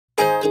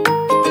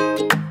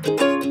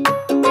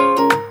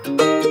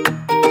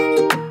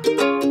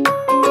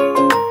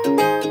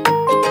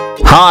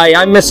Hi,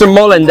 I'm Mr.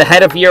 Mullen, the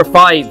head of Year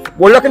 5.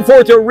 We're looking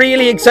forward to a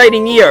really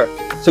exciting year.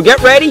 So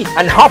get ready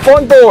and hop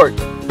on board.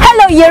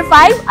 Hello Year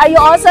 5, are you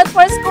all set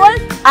for school?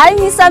 I'm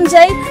Miss MJ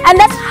and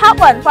let's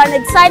hop on for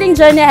an exciting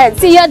journey ahead.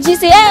 See you at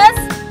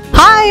GCS!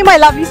 Hi my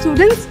lovely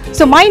students.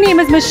 So my name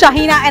is Miss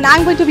Shahina and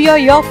I'm going to be your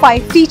Year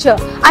 5 teacher.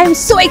 I am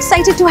so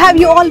excited to have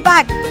you all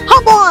back.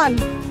 Hop on!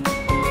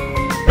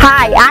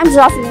 Hi, I'm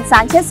Jocelyn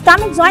Sanchez.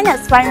 Come and join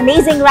us for an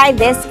amazing ride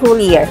this school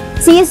year.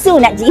 See you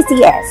soon at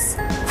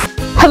GCS.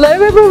 Hello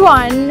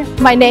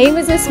everyone, my name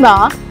is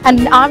Isma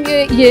and I'm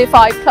your Year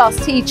 5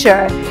 class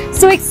teacher.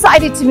 So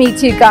excited to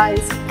meet you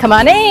guys. Come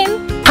on in.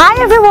 Hi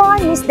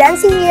everyone, Miss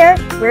Dancy here.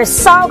 We're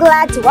so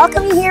glad to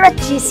welcome you here at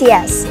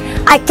GCS.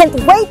 I can't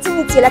wait to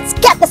meet you. Let's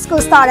get the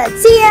school started.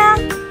 See ya!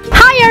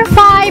 Hi Year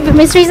 5,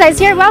 Miss Riza is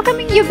here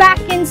welcoming you back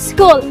in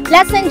school.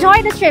 Let's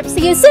enjoy the trip.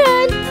 See you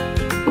soon!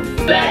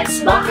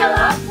 Let's buckle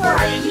up for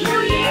a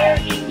new year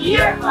in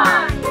Year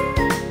 5.